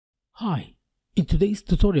Hi, in today's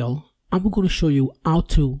tutorial, I'm going to show you how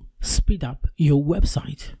to speed up your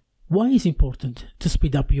website. Why is it important to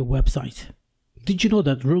speed up your website? Did you know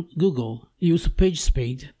that Google used page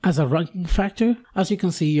speed as a ranking factor? As you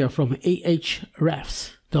can see here from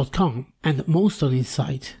ahrefs.com and most on its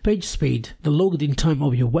site, page speed, the loading time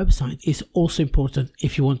of your website, is also important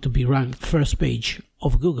if you want to be ranked first page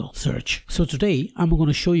of Google search. So today I'm going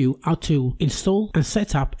to show you how to install and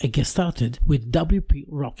set up and get started with WP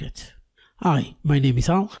Rocket. Hi, my name is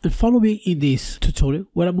Al, and follow me in this tutorial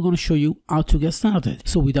where I'm going to show you how to get started.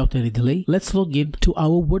 So without any delay, let's log in to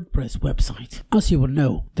our WordPress website. As you will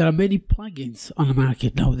know, there are many plugins on the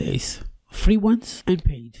market nowadays, free ones and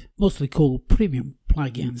paid, mostly called premium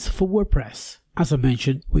plugins for WordPress. As I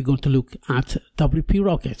mentioned, we're going to look at WP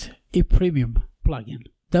Rocket, a premium plugin.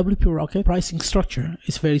 WP Rocket pricing structure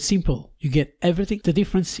is very simple. You get everything. The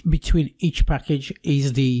difference between each package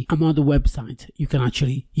is the amount of website you can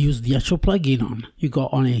actually use the actual plugin on. You go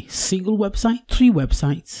on a single website, 3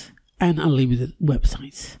 websites, and unlimited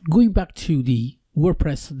websites. Going back to the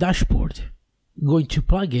WordPress dashboard, going to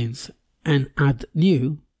plugins and add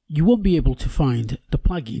new, you won't be able to find the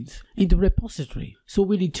plugins in the repository. So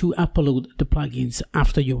we need to upload the plugins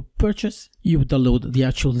after your purchase. You download the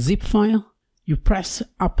actual zip file. You press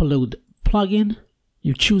upload plugin,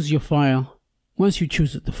 you choose your file. Once you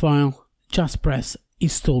choose the file, just press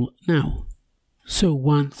install now. So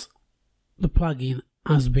once the plugin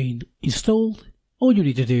has been installed, all you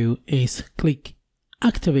need to do is click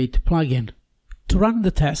activate plugin. To run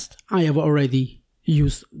the test, I have already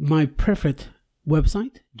used my preferred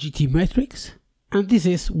website, GTmetrix, and this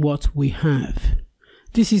is what we have.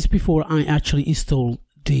 This is before I actually install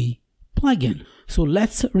the plugin. So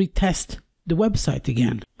let's retest the website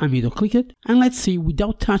again. I'm going to click it and let's see,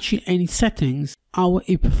 without touching any settings, how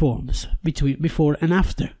it performs between before and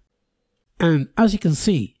after. And as you can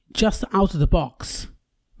see, just out of the box,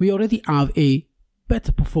 we already have a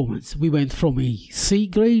better performance. We went from a C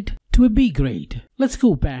grade to a B grade. Let's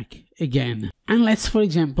go back again and let's, for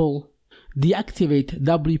example, deactivate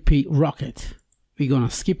WP Rocket. We're going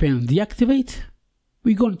to skip and deactivate.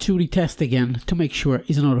 We're going to retest again to make sure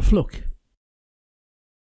it's not a fluke.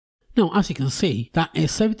 Now, as you can see, that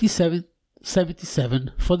is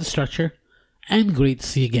 77 for the structure and grade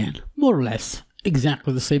C again, more or less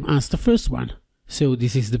exactly the same as the first one. So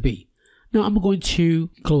this is the B. Now I'm going to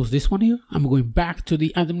close this one here. I'm going back to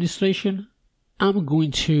the administration. I'm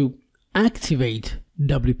going to activate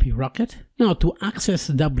WP Rocket. Now to access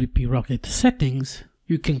WP Rocket settings,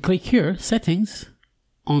 you can click here, settings,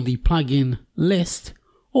 on the plugin list,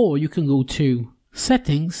 or you can go to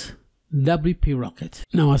settings, WP Rocket.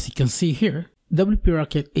 Now as you can see here, WP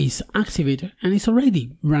Rocket is activated and it's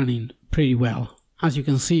already running pretty well. As you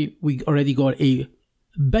can see, we already got a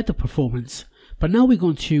better performance, but now we're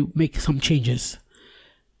going to make some changes.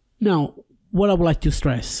 Now what I would like to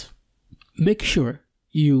stress, make sure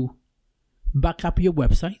you back up your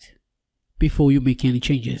website before you make any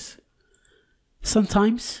changes.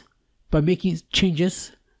 Sometimes by making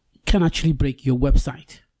changes can actually break your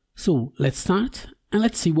website. So let's start and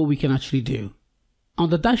let's see what we can actually do. On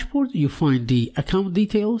the dashboard, you find the account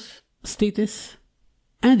details, status,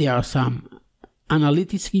 and there are some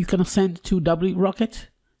analytics you can send to WP Rocket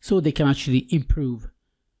so they can actually improve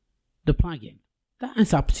the plugin. That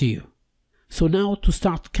is up to you. So now to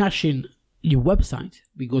start caching your website,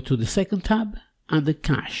 we go to the second tab and the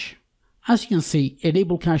cache. As you can see,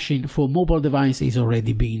 enable caching for mobile device is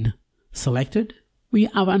already been selected. We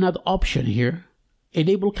have another option here,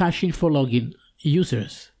 enable caching for login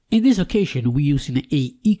users. In this occasion, we're using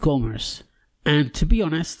a e-commerce, and to be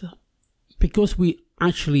honest, because we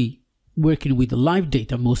actually working with live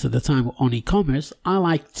data most of the time on e-commerce, I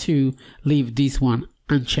like to leave this one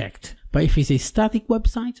unchecked. But if it's a static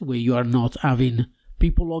website where you are not having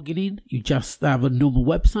people logging in, you just have a normal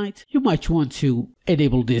website, you might want to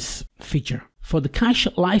enable this feature. For the cache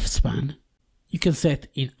lifespan, you can set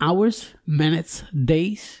in hours, minutes,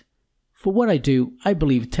 days. For what I do, I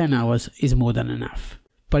believe 10 hours is more than enough.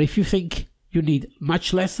 But if you think you need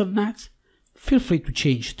much less than that, feel free to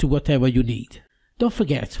change to whatever you need. Don't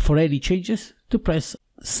forget, for any changes, to press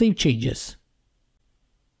Save Changes.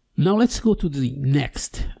 Now let's go to the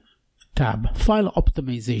next tab, File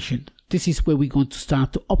Optimization. This is where we're going to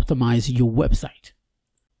start to optimize your website.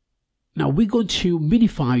 Now we're going to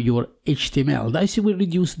minify your HTML. That will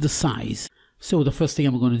reduce the size. So the first thing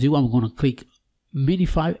I'm going to do, I'm going to click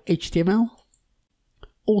Midify Html.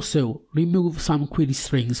 Also, remove some query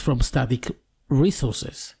strings from static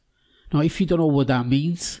resources. Now, if you don't know what that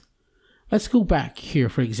means, let's go back here,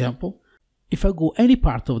 for example. If I go any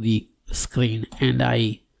part of the screen and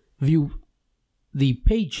I view the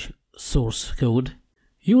page source code,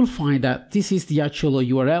 you will find that this is the actual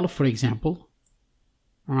URL, for example,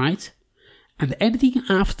 right? And anything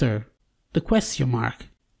after the question mark,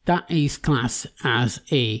 that is classed as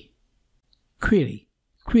a query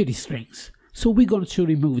strings. So we're going to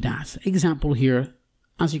remove that. Example here,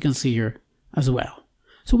 as you can see here as well.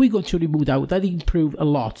 So we're going to remove that. That improves a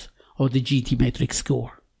lot of the GTmetrix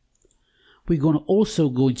score. We're going to also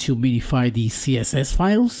go to minify the CSS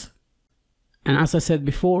files. And as I said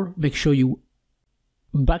before, make sure you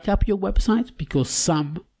back up your website, because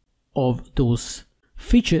some of those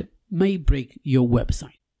features may break your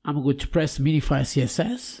website. I'm going to press Midify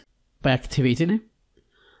CSS by activating it.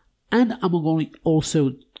 And I'm going to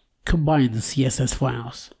also combine the CSS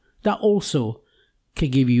files. That also can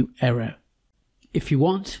give you error. If you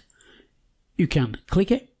want, you can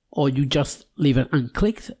click it, or you just leave it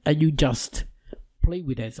unclicked and you just play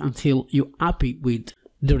with it until you're happy with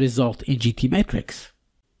the result in GTmetrix.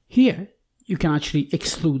 Here, you can actually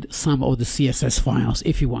exclude some of the CSS files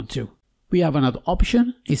if you want to. We have another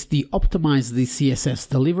option, it's the optimize the CSS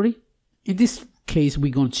delivery. In this case,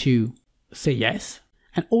 we're going to say yes.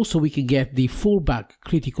 And also we can get the fallback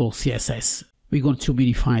critical CSS. We're going to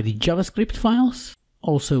minify the JavaScript files,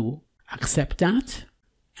 also accept that.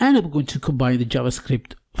 And I'm going to combine the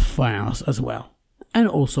JavaScript files as well. And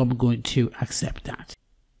also I'm going to accept that.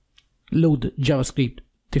 Load JavaScript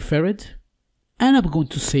deferred. And I'm going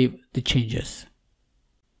to save the changes.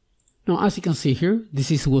 Now, as you can see here,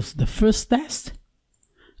 this was the first test.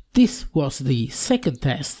 This was the second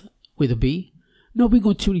test with a B. Now we're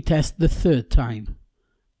going to retest the third time.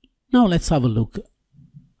 Now let's have a look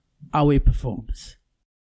how it performs.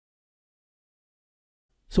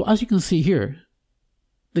 So as you can see here,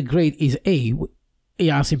 the grade is A. It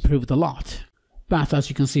has improved a lot. But as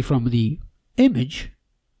you can see from the image,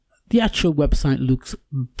 the actual website looks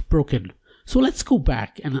broken. So let's go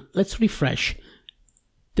back and let's refresh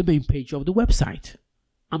the main page of the website.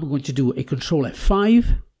 I'm going to do a Control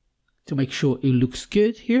F5 to make sure it looks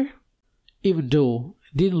good here. Even though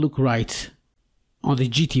it didn't look right on the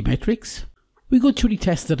GTmetrix, we're going to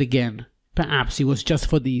retest it again. Perhaps it was just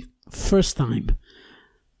for the first time.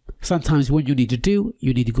 Sometimes what you need to do,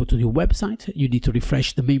 you need to go to your website, you need to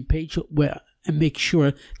refresh the main page and make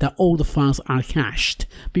sure that all the files are cached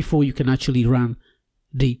before you can actually run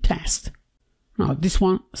the test. Now this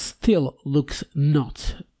one still looks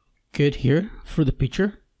not good here for the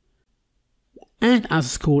picture, and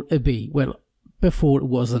has scored a B. Well, before it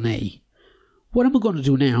was an A. What I'm going to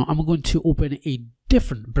do now, I'm going to open a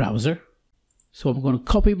different browser. So I'm going to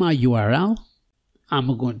copy my URL.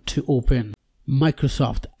 I'm going to open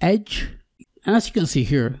Microsoft Edge. And as you can see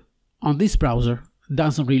here, on this browser, it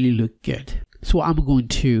doesn't really look good. So I'm going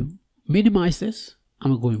to minimize this.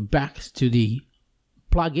 I'm going back to the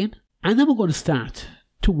plugin. And I'm going to start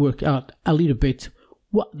to work out a little bit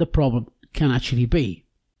what the problem can actually be.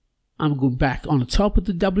 I'm going back on the top of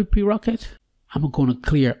the WP Rocket. I'm going to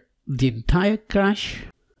clear the entire cache.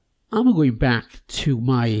 I'm going back to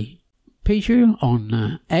my page here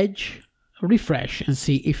on Edge, refresh and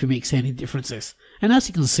see if it makes any differences. And as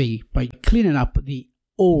you can see, by cleaning up the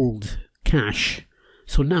old cache,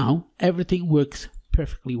 so now everything works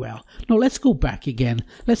perfectly well. Now let's go back again.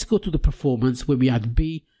 Let's go to the performance where we had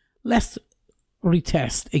B. Let's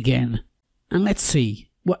retest again and let's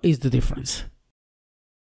see what is the difference.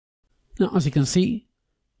 Now as you can see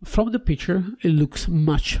from the picture, it looks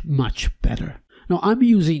much better. Now I'm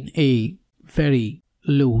using a very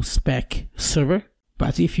low spec server,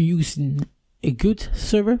 but if you use a good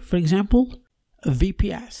server, for example a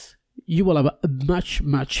VPS, you will have a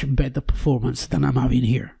much better performance than I'm having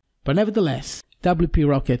here. But nevertheless, WP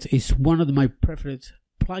Rocket is one of my preferred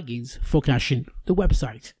plugins for caching the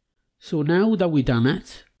website. So now that we've done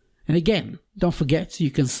that, and again, don't forget you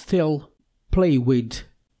can still play with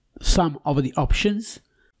some of the options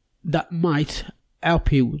that might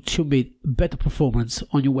help you to make better performance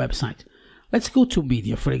on your website. Let's go to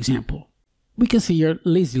media, for example. We can see here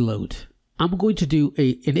lazy load. I'm going to do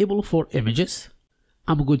a enable for images.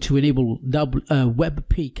 I'm going to enable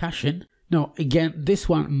WebP caching. Now again, this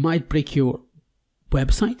one might break your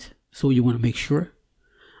website, so you want to make sure.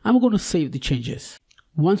 I'm going to save the changes.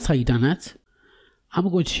 Once I've done that, I'm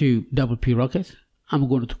going to WP Rocket. I'm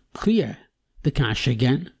going to clear the cache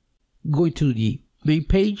again, going to the main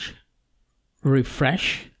page,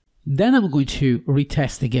 refresh. Then I'm going to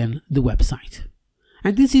retest again the website.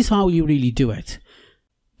 And this is how you really do it.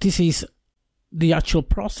 This is the actual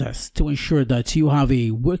process to ensure that you have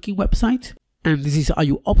a working website, and this is how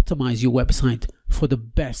you optimize your website for the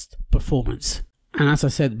best performance. And as I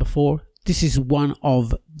said before, this is one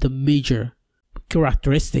of the major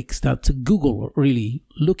characteristics that Google really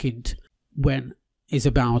looking when it's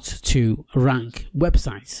about to rank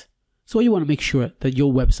websites. So you want to make sure that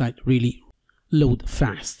your website really load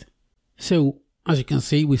fast. So as you can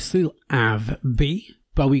see, we still have B,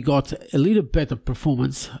 but we got a little better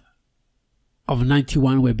performance of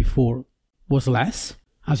 91 where before was less.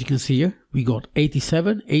 As you can see here, we got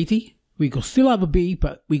 87, 80. We got still have a B,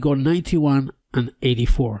 but we got 91 and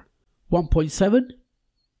 84. 1.7,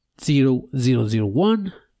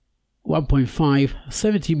 0001, 1.5,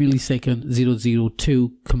 70 millisecond,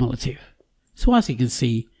 002 cumulative. So as you can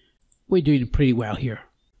see, we're doing pretty well here.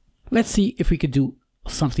 Let's see if we can do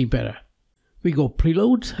something better. We go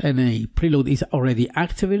preload, and a preload is already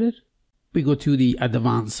activated. We go to the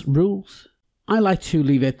advanced rules. I like to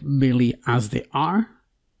leave it mainly as they are,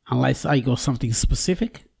 unless I got something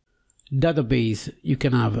specific. Database, you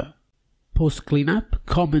can have post cleanup,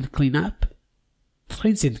 comment cleanup,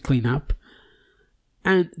 transient cleanup,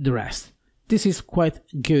 and the rest. This is quite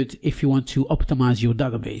good if you want to optimize your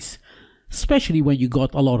database, especially when you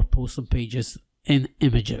got a lot of posts and pages and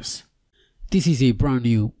images. This is a brand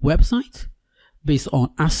new website based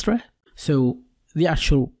on Astra, so the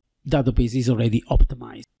actual database is already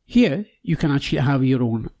optimized. Here you can actually have your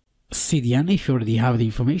own CDN if you already have the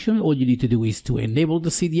information. All you need to do is to enable the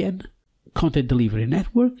CDN, content delivery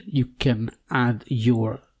network. You can add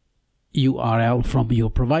your URL from your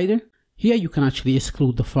provider. Here you can actually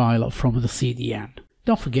exclude the file from the CDN.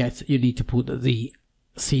 Don't forget you need to put the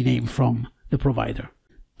CNAME from the provider.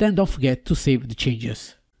 Then don't forget to save the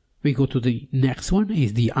changes. We go to the next one,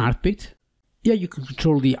 is the heartbeat. Here you can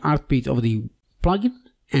control the heartbeat of the plugin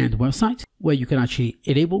and website, where you can actually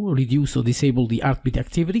enable, reduce or disable the heartbeat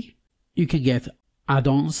activity. You can get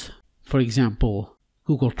add-ons, for example,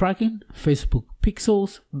 Google Tracking, Facebook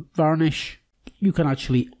Pixels, Varnish. You can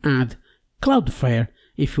actually add Cloudflare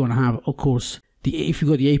if you want to have, of course, if you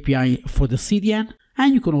got the API for the CDN,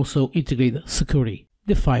 and you can also integrate security,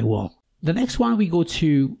 the firewall. The next one, we go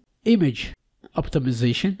to image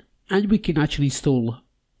optimization, and we can actually install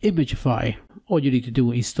Imagify. All you need to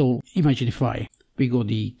do is install Imagify. We go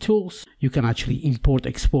the tools, you can actually import,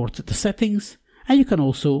 export the settings, and you can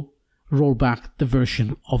also roll back the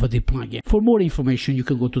version of the plugin. For more information, you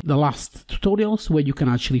can go to the last tutorials, where you can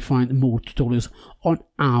actually find more tutorials on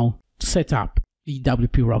how to set up the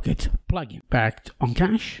WP Rocket plugin. Backed on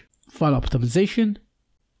cache, file optimization,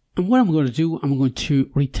 and what I'm going to do, I'm going to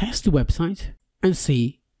retest the website and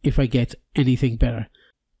see if I get anything better.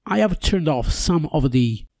 I have turned off some of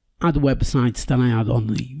the other websites that I had on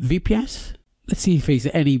the VPS. Let's see if there's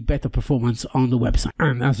any better performance on the website.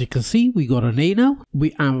 And as you can see, we got an A now.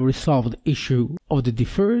 We have resolved the issue of the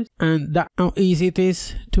deferred, and that's how easy it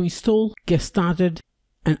is to install, get started,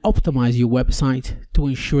 and optimize your website to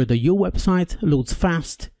ensure that your website loads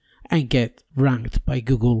fast and get ranked by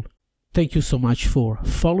Google. Thank you so much for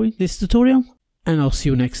following this tutorial, and I'll see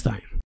you next time.